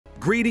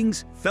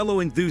Greetings,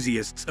 fellow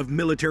enthusiasts of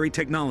military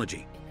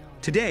technology.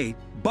 Today,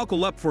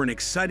 buckle up for an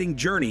exciting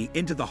journey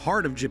into the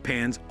heart of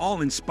Japan's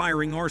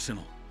awe-inspiring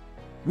arsenal.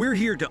 We're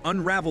here to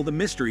unravel the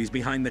mysteries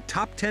behind the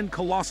top 10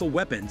 colossal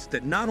weapons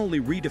that not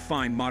only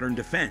redefine modern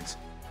defense,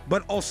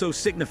 but also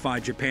signify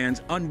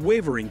Japan's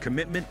unwavering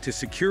commitment to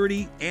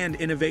security and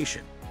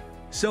innovation.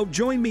 So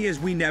join me as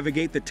we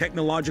navigate the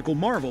technological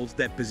marvels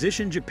that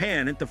position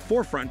Japan at the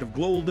forefront of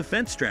global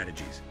defense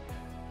strategies.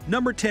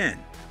 Number 10.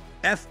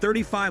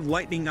 F-35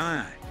 Lightning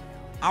II.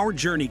 Our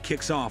journey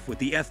kicks off with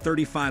the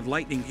F-35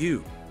 Lightning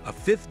II, a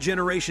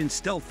fifth-generation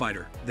stealth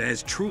fighter that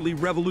has truly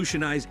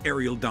revolutionized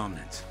aerial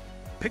dominance.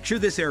 Picture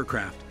this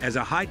aircraft as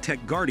a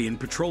high-tech guardian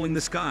patrolling the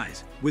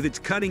skies, with its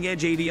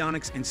cutting-edge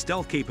avionics and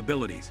stealth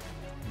capabilities.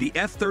 The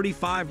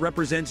F-35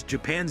 represents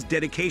Japan's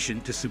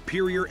dedication to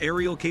superior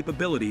aerial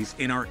capabilities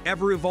in our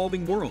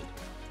ever-evolving world.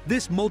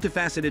 This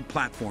multifaceted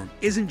platform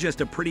isn't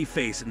just a pretty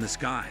face in the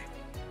sky.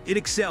 It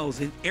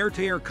excels in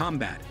air-to-air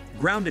combat,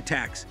 ground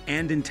attacks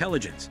and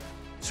intelligence,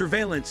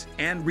 surveillance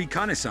and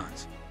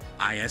reconnaissance,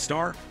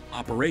 ISR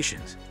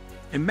operations.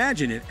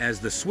 Imagine it as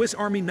the Swiss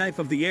Army knife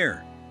of the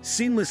air,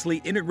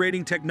 seamlessly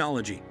integrating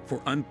technology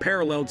for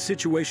unparalleled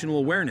situational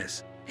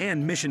awareness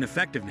and mission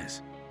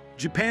effectiveness.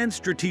 Japan's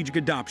strategic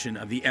adoption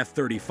of the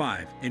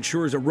F-35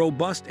 ensures a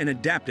robust and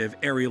adaptive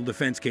aerial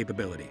defense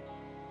capability.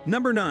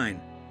 Number 9.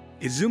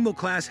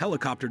 Izumo-class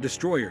helicopter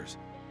destroyers.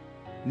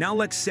 Now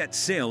let's set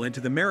sail into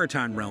the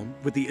maritime realm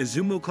with the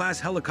Izumo-class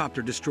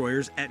helicopter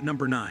destroyers at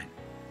number 9.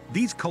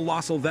 These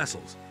colossal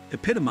vessels,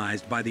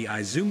 epitomized by the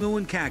Izumo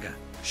and Kaga,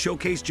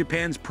 showcase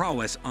Japan's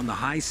prowess on the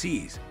high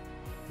seas.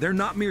 They're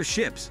not mere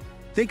ships.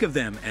 Think of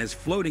them as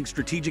floating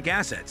strategic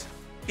assets,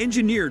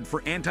 engineered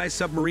for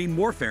anti-submarine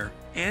warfare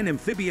and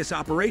amphibious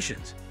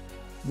operations.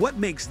 What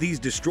makes these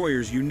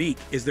destroyers unique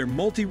is their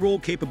multi-role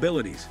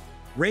capabilities,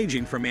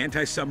 ranging from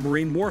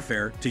anti-submarine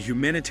warfare to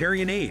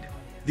humanitarian aid.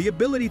 The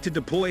ability to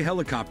deploy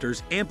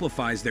helicopters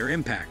amplifies their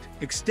impact,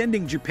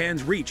 extending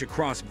Japan's reach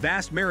across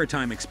vast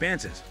maritime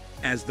expanses.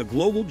 As the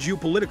global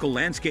geopolitical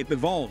landscape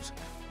evolves,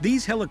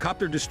 these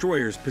helicopter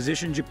destroyers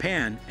position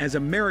Japan as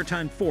a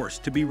maritime force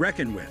to be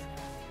reckoned with.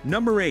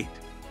 Number 8.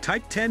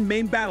 Type 10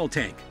 Main Battle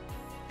Tank.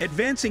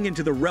 Advancing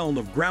into the realm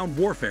of ground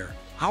warfare,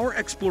 our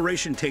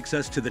exploration takes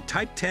us to the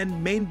Type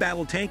 10 Main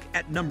Battle Tank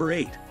at number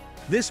 8.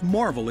 This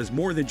marvel is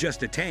more than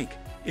just a tank.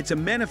 It's a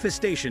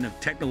manifestation of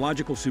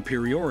technological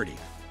superiority.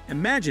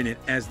 Imagine it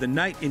as the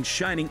knight in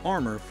shining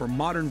armor for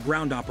modern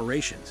ground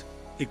operations.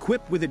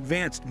 Equipped with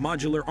advanced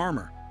modular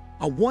armor,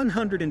 a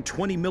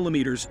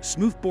 120mm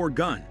smoothbore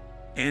gun,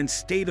 and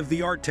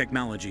state-of-the-art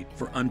technology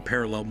for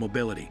unparalleled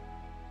mobility.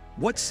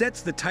 What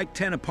sets the Type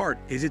 10 apart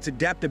is its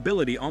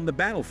adaptability on the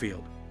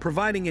battlefield,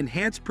 providing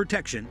enhanced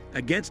protection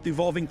against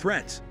evolving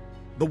threats.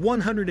 The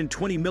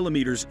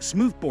 120mm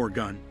smoothbore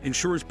gun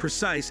ensures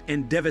precise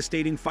and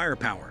devastating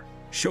firepower,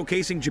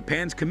 showcasing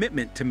Japan's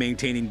commitment to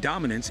maintaining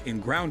dominance in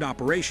ground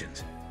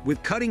operations.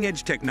 With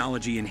cutting-edge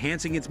technology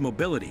enhancing its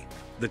mobility,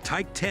 the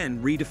Type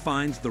 10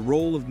 redefines the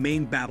role of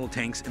main battle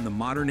tanks in the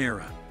modern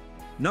era.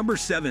 Number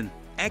 7.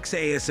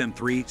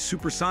 XASM-3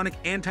 Supersonic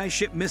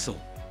Anti-Ship Missile.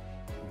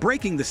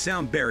 Breaking the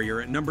sound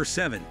barrier at number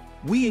 7,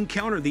 we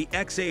encounter the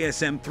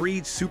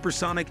XASM-3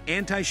 Supersonic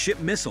Anti-Ship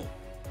Missile.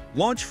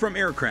 Launched from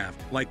aircraft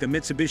like the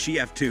Mitsubishi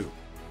F-2,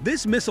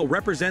 this missile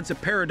represents a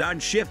paradigm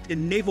shift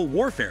in naval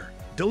warfare,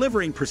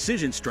 delivering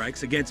precision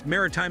strikes against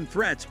maritime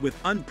threats with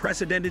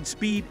unprecedented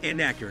speed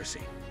and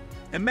accuracy.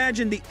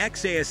 Imagine the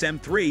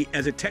XASM-3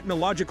 as a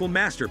technological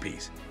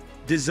masterpiece,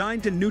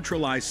 designed to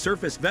neutralize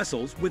surface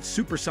vessels with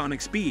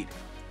supersonic speed.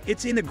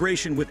 Its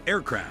integration with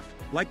aircraft,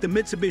 like the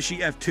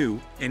Mitsubishi F-2,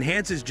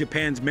 enhances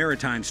Japan's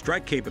maritime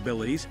strike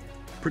capabilities,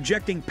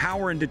 projecting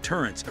power and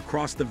deterrence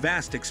across the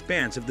vast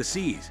expanse of the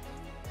seas.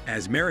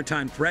 As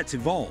maritime threats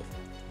evolve,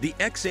 the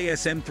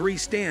XASM-3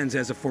 stands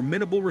as a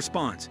formidable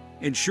response,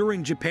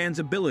 ensuring Japan's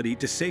ability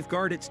to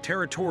safeguard its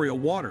territorial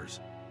waters.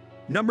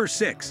 Number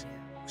 6.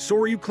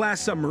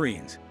 Soryu-class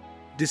submarines.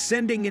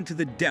 Descending into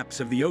the depths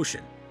of the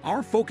ocean,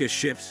 our focus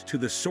shifts to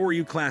the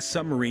Soryu-class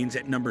submarines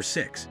at number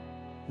 6.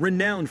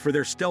 Renowned for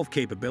their stealth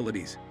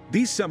capabilities,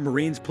 these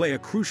submarines play a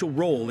crucial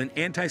role in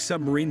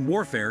anti-submarine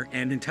warfare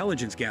and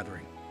intelligence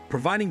gathering,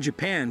 providing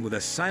Japan with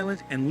a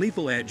silent and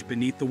lethal edge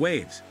beneath the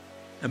waves.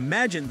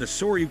 Imagine the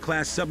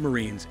Soryu-class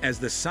submarines as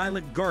the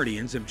silent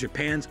guardians of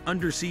Japan's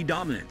undersea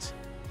dominance.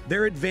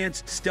 Their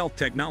advanced stealth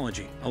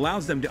technology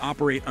allows them to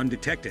operate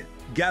undetected,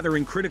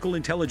 gathering critical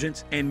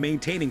intelligence and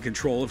maintaining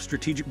control of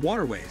strategic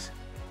waterways.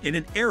 In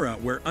an era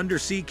where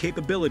undersea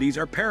capabilities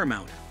are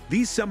paramount,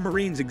 these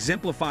submarines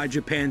exemplify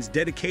Japan's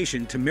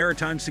dedication to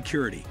maritime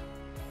security.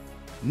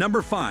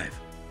 Number 5.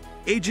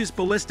 Aegis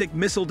Ballistic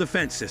Missile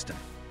Defense System.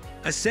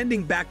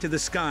 Ascending back to the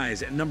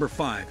skies at number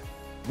 5,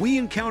 we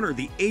encounter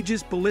the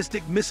Aegis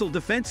Ballistic Missile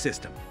Defense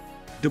System.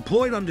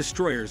 Deployed on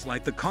destroyers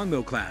like the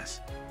Kongo class,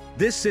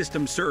 this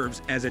system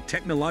serves as a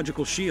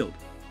technological shield,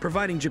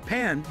 providing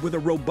Japan with a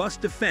robust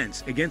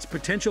defense against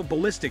potential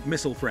ballistic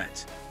missile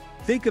threats.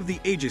 Think of the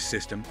Aegis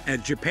system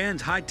as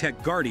Japan's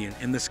high-tech guardian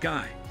in the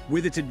sky.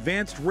 With its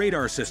advanced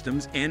radar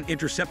systems and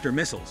interceptor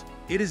missiles,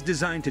 It is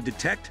designed to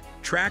detect,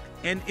 track,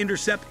 and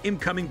intercept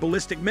incoming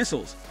ballistic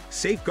missiles,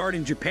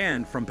 safeguarding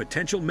Japan from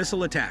potential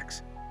missile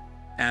attacks.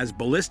 As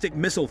ballistic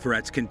missile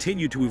threats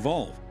continue to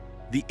evolve,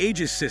 the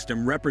Aegis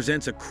system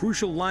represents a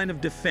crucial line of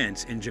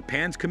defense in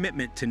Japan's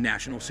commitment to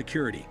national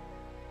security.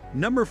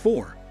 Number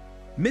 4.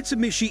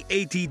 Mitsubishi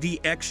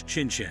ATDX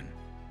Shinshin.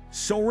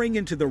 Soaring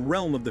into the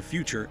realm of the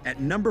future at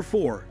number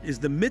 4 is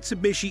the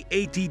Mitsubishi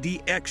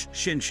ATDX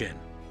Shinshin.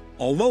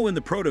 Although in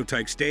the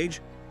prototype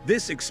stage,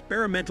 this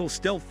experimental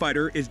stealth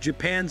fighter is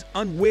Japan's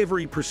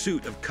unwavering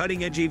pursuit of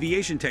cutting-edge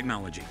aviation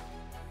technology,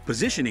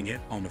 positioning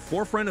it on the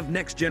forefront of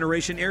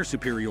next-generation air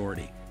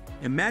superiority.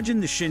 Imagine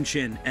the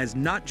Shinshin as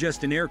not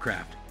just an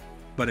aircraft,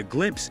 but a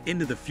glimpse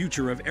into the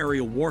future of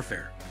aerial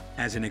warfare.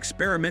 As an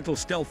experimental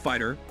stealth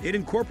fighter, it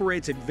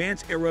incorporates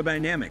advanced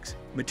aerodynamics,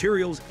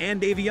 materials,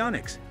 and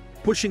avionics,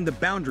 pushing the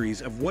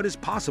boundaries of what is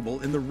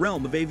possible in the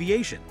realm of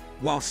aviation.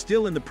 While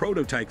still in the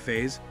prototype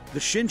phase, the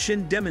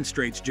Shinshin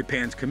demonstrates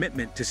Japan's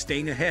commitment to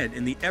staying ahead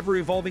in the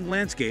ever-evolving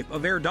landscape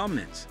of air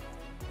dominance.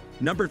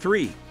 Number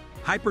 3.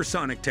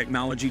 Hypersonic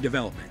technology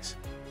developments.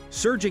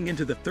 Surging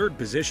into the third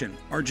position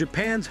are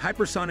Japan's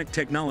hypersonic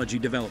technology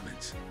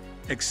developments.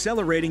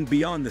 Accelerating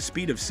beyond the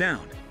speed of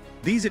sound,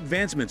 these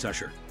advancements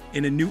usher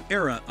in a new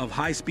era of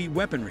high-speed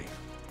weaponry,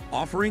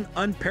 offering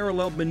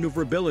unparalleled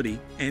maneuverability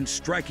and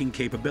striking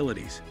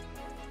capabilities.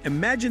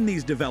 Imagine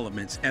these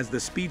developments as the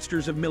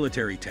speedsters of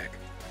military tech.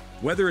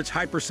 Whether it's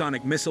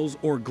hypersonic missiles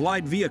or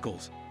glide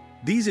vehicles,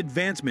 these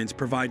advancements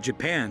provide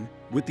Japan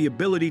with the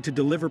ability to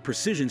deliver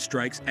precision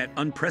strikes at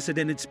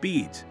unprecedented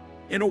speeds.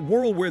 In a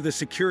world where the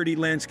security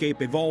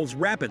landscape evolves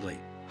rapidly,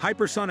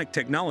 hypersonic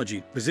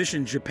technology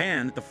positions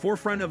Japan at the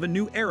forefront of a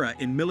new era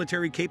in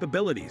military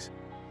capabilities.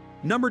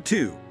 Number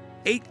 2.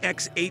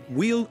 8x8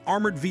 Wheeled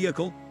Armored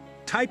Vehicle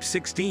Type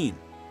 16.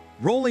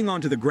 Rolling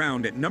onto the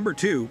ground at number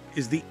 2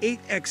 is the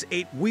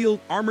 8x8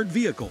 Wheeled Armored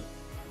Vehicle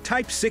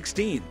Type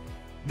 16.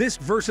 This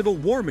versatile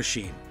war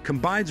machine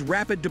combines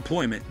rapid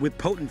deployment with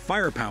potent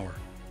firepower,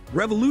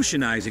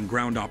 revolutionizing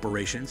ground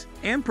operations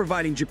and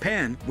providing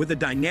Japan with a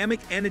dynamic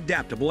and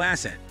adaptable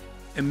asset.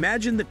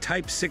 Imagine the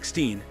Type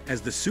 16 as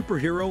the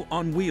superhero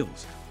on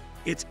wheels.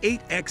 Its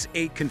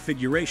 8x8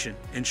 configuration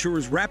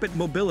ensures rapid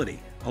mobility,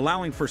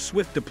 allowing for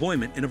swift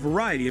deployment in a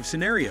variety of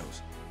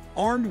scenarios.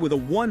 Armed with a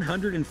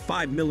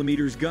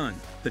 105mm gun,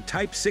 the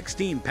Type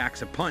 16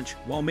 packs a punch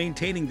while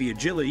maintaining the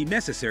agility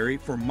necessary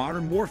for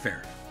modern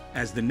warfare.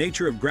 As the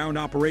nature of ground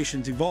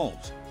operations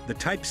evolves, the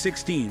Type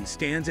 16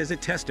 stands as a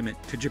testament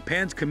to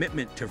Japan's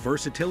commitment to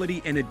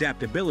versatility and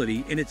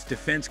adaptability in its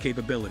defense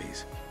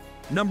capabilities.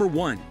 Number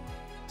 1.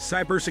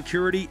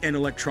 Cybersecurity and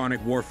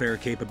electronic warfare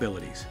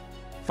capabilities.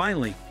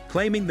 Finally,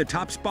 claiming the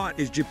top spot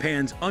is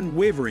Japan's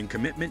unwavering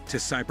commitment to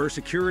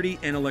cybersecurity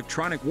and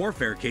electronic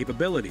warfare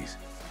capabilities.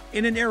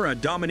 In an era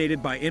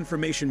dominated by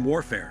information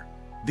warfare,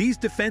 these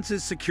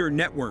defenses secure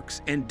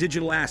networks and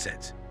digital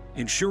assets,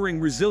 ensuring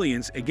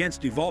resilience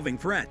against evolving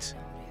threats.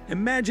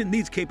 Imagine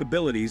these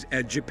capabilities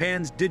as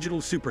Japan's digital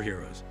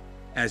superheroes.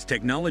 As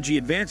technology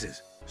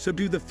advances, so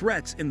do the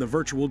threats in the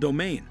virtual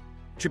domain.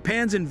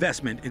 Japan's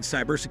investment in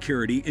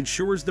cybersecurity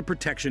ensures the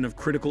protection of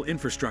critical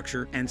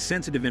infrastructure and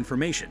sensitive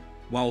information,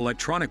 while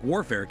electronic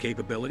warfare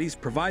capabilities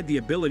provide the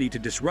ability to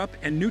disrupt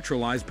and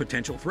neutralize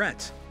potential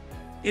threats.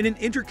 In an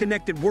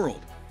interconnected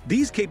world,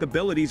 these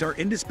capabilities are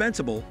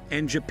indispensable,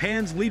 and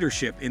Japan's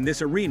leadership in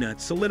this arena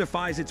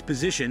solidifies its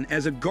position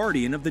as a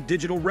guardian of the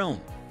digital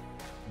realm.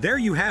 There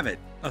you have it,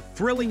 a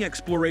thrilling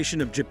exploration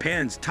of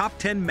Japan's top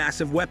 10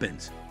 massive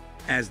weapons.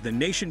 As the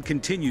nation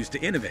continues to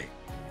innovate,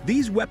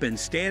 these weapons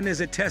stand as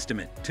a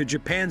testament to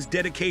Japan's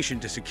dedication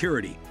to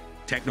security,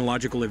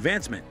 technological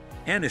advancement,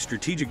 and a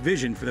strategic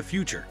vision for the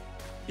future.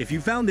 If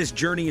you found this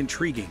journey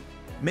intriguing,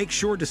 make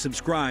sure to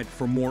subscribe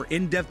for more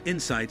in-depth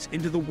insights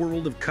into the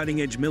world of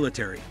cutting-edge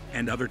military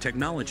and other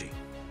technology.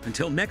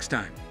 Until next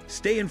time,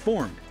 stay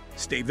informed,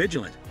 stay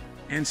vigilant,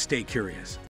 and stay curious.